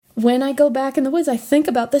when I go back in the woods, I think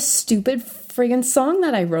about this stupid friggin' song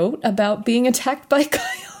that I wrote about being attacked by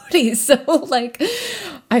coyotes. So, like,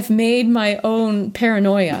 I've made my own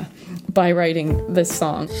paranoia by writing this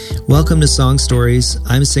song. Welcome to Song Stories.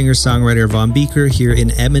 I'm singer-songwriter Vaughn Beaker here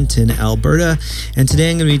in Edmonton, Alberta, and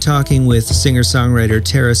today I'm going to be talking with singer-songwriter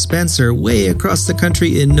Terra Spencer way across the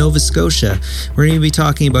country in Nova Scotia. We're going to be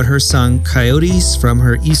talking about her song Coyotes from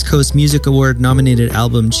her East Coast Music Award-nominated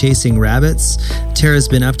album Chasing Rabbits. Terra's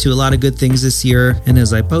been up to a lot of good things this year, and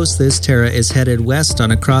as I post this, Terra is headed west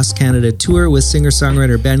on a cross-Canada tour with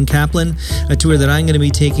singer-songwriter Ben Kaplan, a tour that I'm going to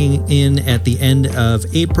be taking in at the end of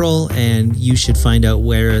April, and you should find out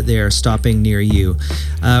where they are stopping near you.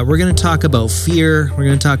 We're going to talk about fear, we're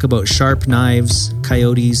going to talk about sharp knives,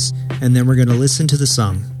 coyotes, and then we're going to listen to the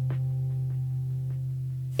song.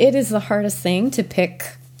 It is the hardest thing to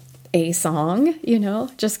pick a song, you know,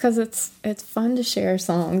 just because it's fun to share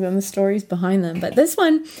songs and the stories behind them. But this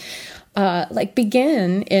one,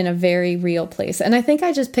 began in a very real place. And I think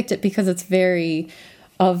I just picked it because it's very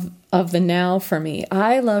of the now for me.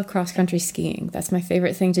 I love cross-country skiing. That's my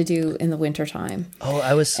favorite thing to do in the wintertime. Oh,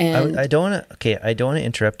 I don't want to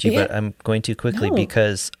interrupt you, but I'm going to quickly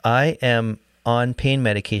because I am on pain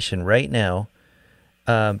medication right now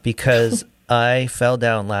because I fell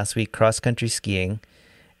down last week cross-country skiing,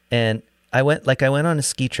 and I went on a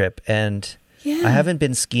ski trip, and I haven't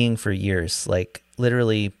been skiing for years, like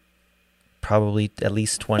literally probably at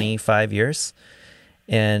least 25 years.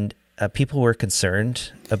 And people were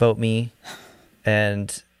concerned about me,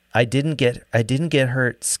 and I didn't get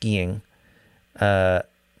hurt skiing, but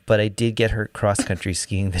I did get hurt cross-country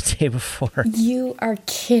skiing the day before. You are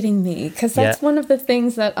kidding me, because that's one of the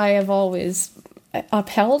things that I have always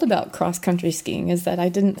upheld about cross-country skiing, is that I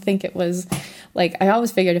didn't think it was, like, I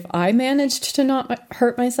always figured if I managed to not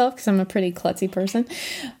hurt myself, because I'm a pretty klutzy person,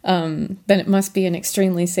 then it must be an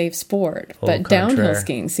extremely safe sport. But downhill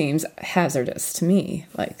skiing seems hazardous to me.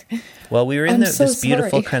 Well, we were in this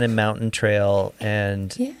beautiful kind of mountain trail,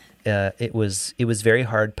 and it was very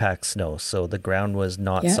hard packed snow, so the ground was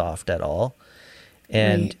not soft at all.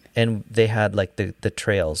 And they had like the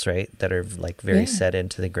trails, right, that are like very set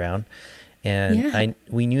into the ground. And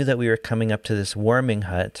we knew that we were coming up to this warming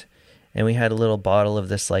hut, and we had a little bottle of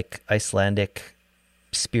this like Icelandic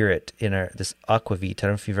spirit in this aquavit. I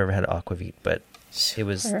don't know if you've ever had aquavit, but it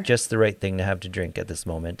was just the right thing to have to drink at this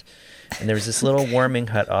moment. And there was this little warming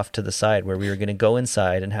hut off to the side where we were going to go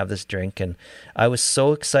inside and have this drink. And I was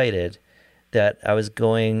so excited that I was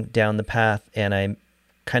going down the path, and I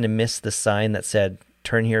kind of missed the sign that said,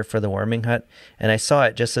 "Turn here for the warming hut." And I saw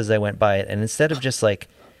it just as I went by it. And instead of just like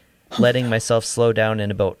letting myself slow down in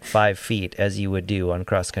about 5 feet as you would do on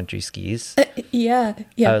cross-country skis.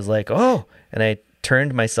 I was like, oh, and I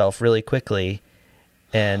turned myself really quickly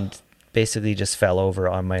and basically just fell over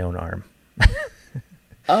on my own arm.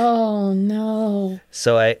 Oh, no.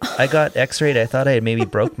 So I got x-rayed. I thought I had maybe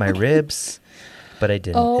broke my ribs, but I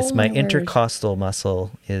didn't. Oh, it's my intercostal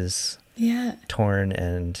muscle is torn,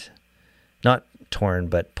 and not torn,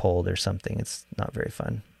 but pulled or something. It's not very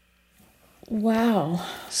fun. Wow.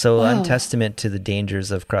 So I'm testament to the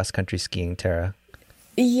dangers of cross-country skiing, Terra.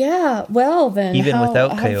 Yeah, well then. Even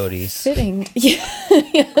without coyotes. Fitting. Yeah,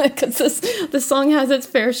 because the song has its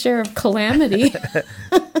fair share of calamity.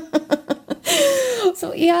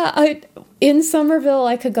 So in Somerville,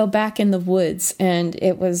 I could go back in the woods, and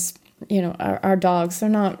it was, you know, our dogs, they're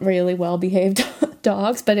not really well-behaved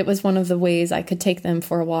dogs, but it was one of the ways I could take them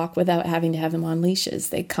for a walk without having to have them on leashes.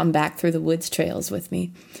 They'd come back through the woods trails with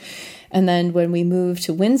me. And then when we moved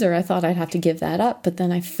to Windsor, I thought I'd have to give that up. But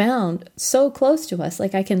then I found so close to us,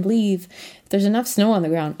 like I can leave, if there's enough snow on the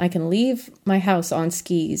ground, I can leave my house on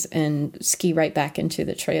skis and ski right back into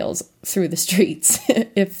the trails through the streets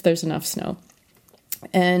if there's enough snow.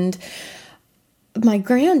 And my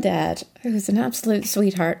granddad, who's an absolute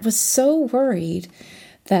sweetheart, was so worried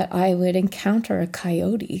that I would encounter a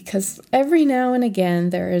coyote, because every now and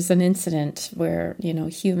again there is an incident where, you know,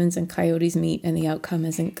 humans and coyotes meet and the outcome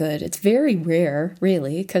isn't good. It's very rare,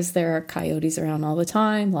 really, because there are coyotes around all the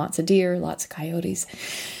time, lots of deer, lots of coyotes.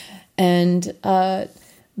 And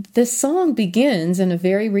this song begins in a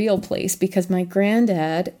very real place because my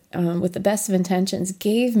granddad, with the best of intentions,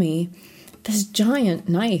 gave me this giant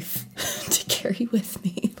knife to carry with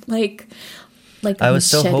me, like I was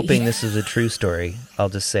so hoping this is a true story, I'll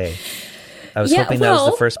just say. I was hoping that was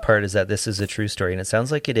the first part, is that this is a true story, and it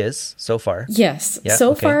sounds like it is so far. Yes,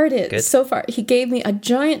 far it is. Good. So far, he gave me a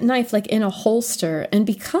giant knife, like in a holster, and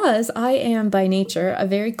because I am by nature a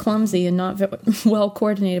very clumsy and not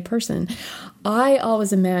well-coordinated person, I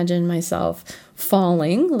always imagine myself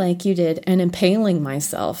falling like you did and impaling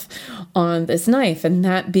myself on this knife, and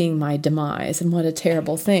that being my demise. And what a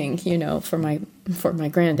terrible thing, for my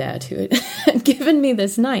granddad who had given me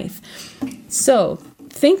this knife. So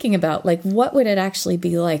thinking about what would it actually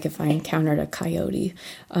be like if I encountered a coyote?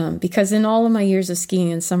 Because in all of my years of skiing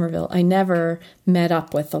in Somerville, I never met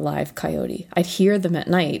up with a live coyote. I'd hear them at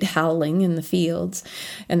night howling in the fields,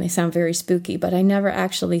 and they sound very spooky, but I never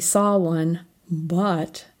actually saw one.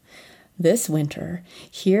 But this winter,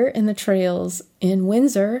 here in the trails in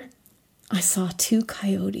Windsor, I saw 2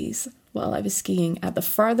 coyotes while I was skiing at the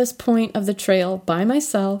farthest point of the trail by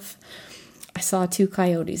myself. I saw 2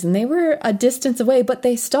 coyotes, and they were a distance away, but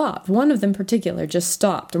they stopped. One of them in particular just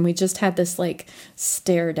stopped, and we just had this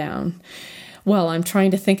stare down. Well, I'm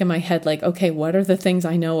trying to think in my head, okay, what are the things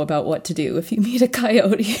I know about what to do if you meet a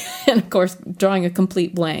coyote? And of course, drawing a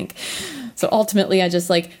complete blank. So ultimately, I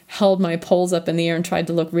just held my poles up in the air and tried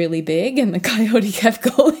to look really big, and the coyote kept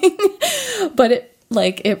going. But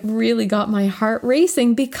it really got my heart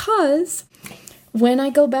racing, because when I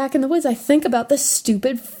go back in the woods, I think about this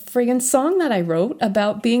stupid friggin' song that I wrote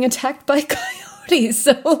about being attacked by coyotes.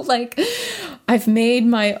 So I've made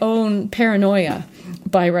my own paranoia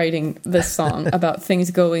by writing this song about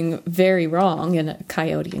things going very wrong in a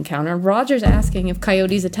coyote encounter. Roger's asking if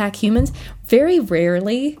coyotes attack humans. Very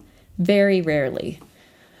rarely.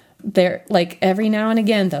 They're every now and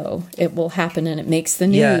again, though, it will happen and it makes the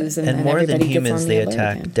news. Yeah, and more than humans, they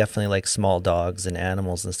attack definitely small dogs and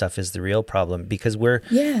animals and stuff is the real problem, because I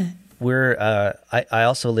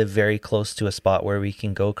also live very close to a spot where we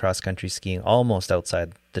can go cross country skiing almost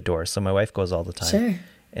outside the door. So my wife goes all the time. Sure.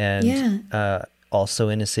 And also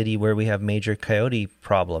in a city where we have major coyote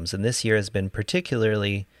problems. And this year has been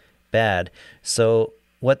particularly bad. So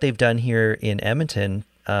what they've done here in Edmonton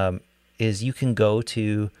is you can go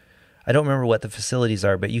to, I don't remember what the facilities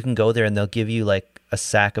are, but you can go there and they'll give you a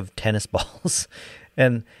sack of tennis balls.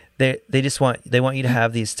 And they want you to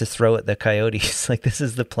have these to throw at the coyotes. This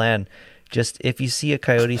is the plan. Just if you see a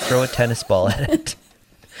coyote, throw a tennis ball at it.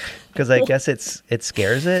 Because I guess it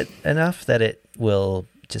scares it enough that it will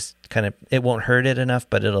just it won't hurt it enough,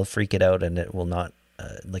 but it'll freak it out and it will not,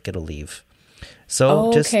 it'll leave.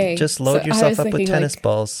 So just load yourself up with tennis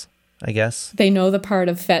balls, I guess. They know the part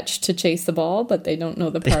of fetch to chase the ball, but they don't know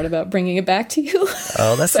the part about bringing it back to you.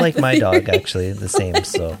 Oh, that's like my dog, actually, the same.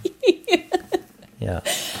 So, yeah.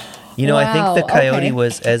 Wow, I think the coyote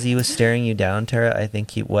was, as he was staring you down, Terra, I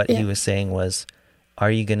think he was saying was, are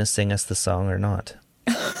you going to sing us the song or not?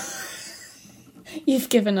 You've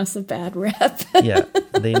given us a bad rep. Yeah,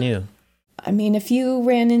 they knew. I mean, if you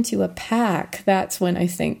ran into a pack, that's when I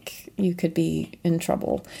think you could be in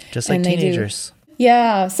trouble. Just like teenagers.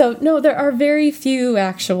 Yeah. So, no, there are very few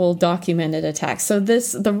actual documented attacks. So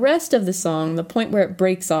the rest of the song, the point where it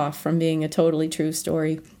breaks off from being a totally true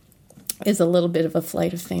story, is a little bit of a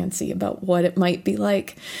flight of fancy about what it might be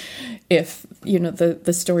like if,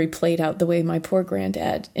 the story played out the way my poor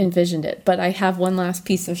granddad envisioned it. But I have one last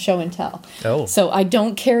piece of show and tell. Oh. So I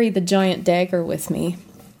don't carry the giant dagger with me,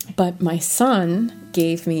 but my son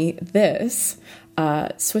gave me this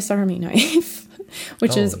Swiss Army knife,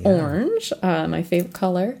 which is orange, my favorite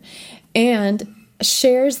color, and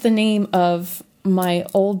shares the name of my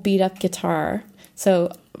old beat-up guitar.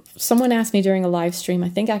 So someone asked me during a live stream, I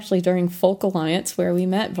think actually during Folk Alliance, where we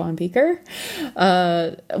met Von Beeker,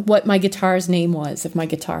 what my guitar's name was, if my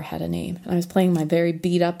guitar had a name. And I was playing my very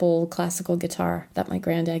beat-up old classical guitar that my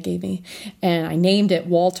granddad gave me, and I named it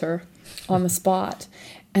Walter on the spot.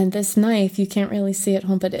 And this knife, you can't really see it at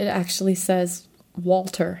home, but it actually says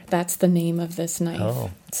Walter. That's the name of this knife.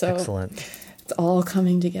 Oh, so excellent. It's all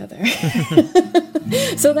coming together.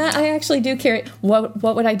 So that I actually do carry. What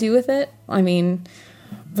would I do with it? I mean,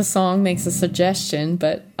 the song makes a suggestion,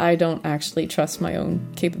 but I don't actually trust my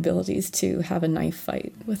own capabilities to have a knife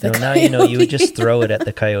fight with a coyote. Now you would just throw it at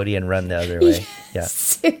the coyote and run the other way. Yeah.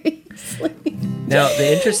 Seriously. Now,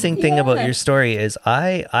 the interesting thing about your story is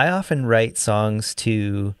I often write songs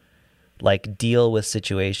to deal with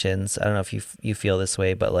situations. I don't know if you feel this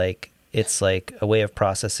way, but it's like a way of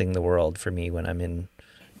processing the world for me when I'm in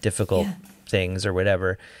difficult things or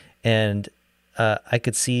whatever. And I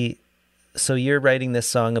could see, so you're writing this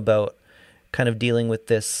song about kind of dealing with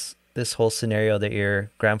this whole scenario that your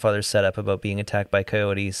grandfather set up about being attacked by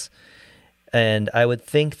coyotes. And I would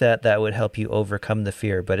think that would help you overcome the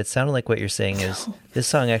fear. But it sounded like what you're saying is this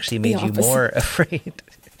song actually made you more afraid.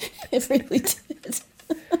 It really did.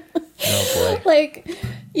 Oh, boy.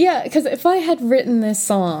 Because if I had written this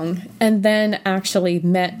song and then actually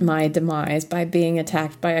met my demise by being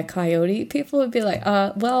attacked by a coyote, people would be like,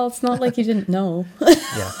 well, it's not like you didn't know.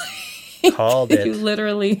 Yeah. Called it. You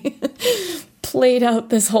literally played out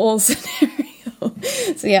this whole scenario.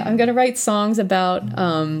 So yeah, I'm going to write songs about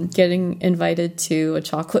getting invited to a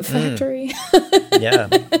chocolate factory. Yeah.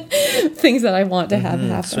 Things that I want to have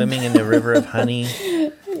happen. Swimming in the river of honey.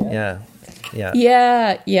 Yeah.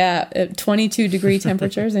 Yeah. 22 degree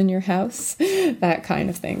temperatures in your house. That kind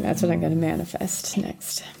of thing. That's what I'm going to manifest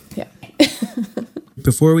next. Yeah.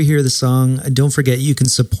 Before we hear the song, don't forget you can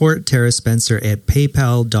support Terra Spencer at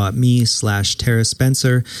paypal.me/Terra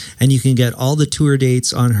Spencer, and you can get all the tour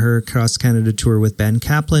dates on her cross-Canada tour with Ben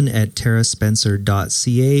Kaplan at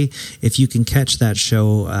terraspencer.ca. If you can catch that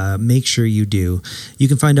show, make sure you do. You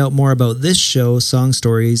can find out more about this show, Song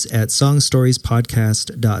Stories, at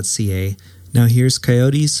songstoriespodcast.ca. Now here's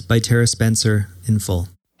Coyotes by Terra Spencer in full.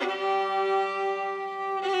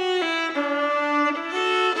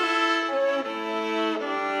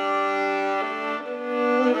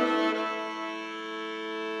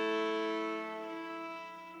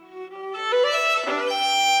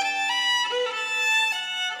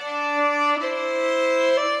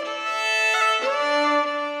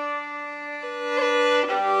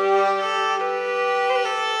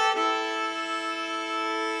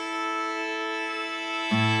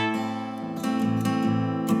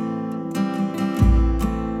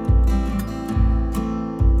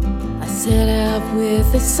 Set out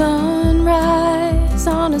with the sunrise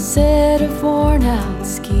on a set of worn out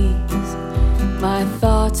skis. My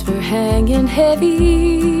thoughts were hanging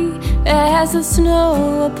heavy as the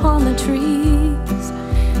snow upon the trees.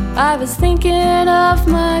 I was thinking of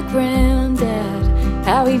my granddad,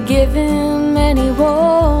 how he'd given many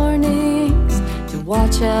warnings to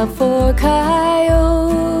watch out for coyotes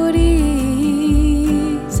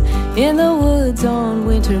in the woods on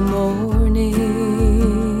winter mornings.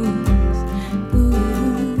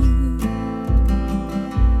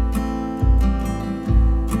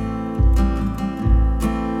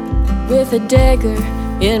 With a dagger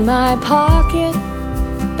in my pocket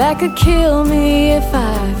that could kill me if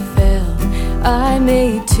I fell, I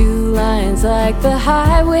made 2 lines like the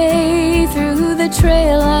highway through the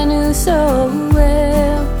trail I knew so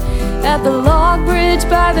well. At the log bridge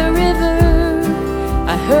by the river,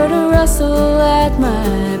 I heard a rustle at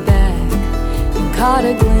my back and caught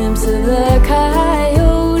a glimpse of the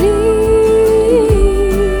coyote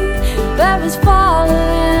that was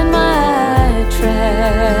following my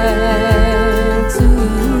tracks.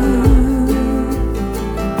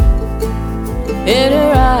 In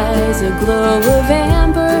her eyes a glow of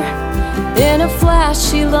amber, in a flash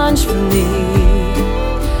she lunged for me.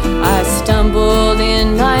 I stumbled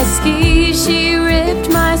in my skis, she ripped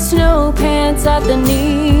my snow pants at the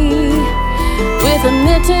knee. With a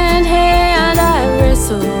mittened hand I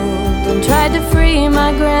wrestled and tried to free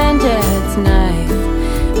my granddad's knife,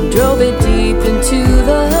 and drove it deep into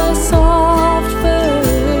the soft fur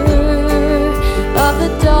of the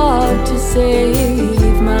dog to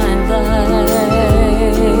save my life.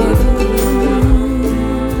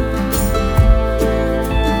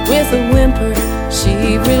 With a whimper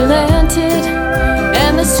she relented,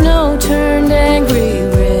 and the snow turned angry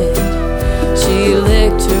red. She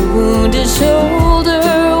licked her wounded shoulder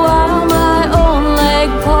while my own leg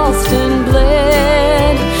pulsed and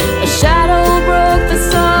bled. A shadow broke the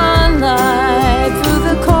sunlight through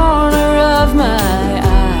the corner of my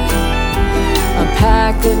eye. A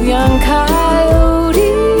pack of young coyotes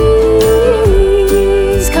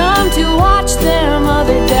come to watch their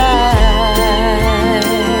mother die.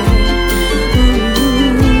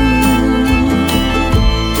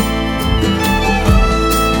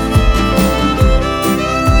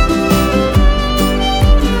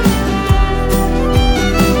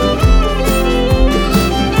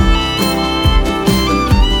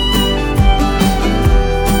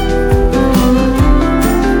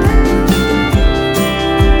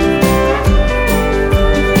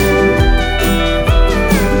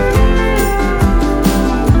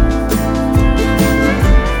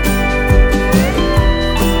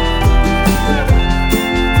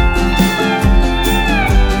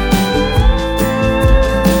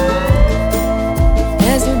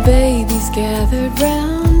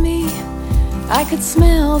 I could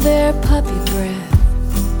smell their puppy breath,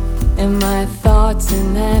 and my thoughts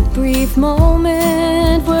in that brief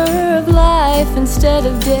moment were of life instead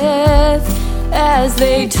of death. As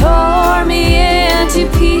they tore me into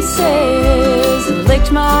pieces and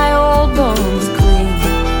licked my old bones clean,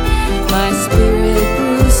 my spirit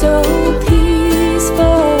grew so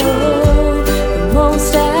peaceful, the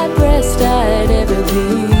most at rest I'd ever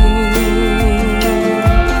been.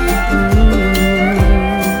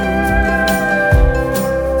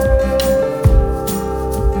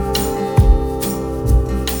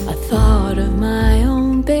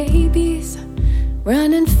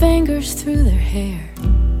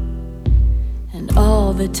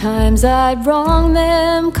 Times I'd wronged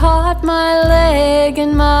them, caught my leg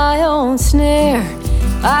in my own snare.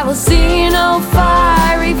 I will see no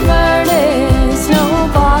fiery furnace, no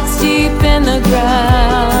box deep in the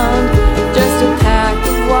ground, just a pack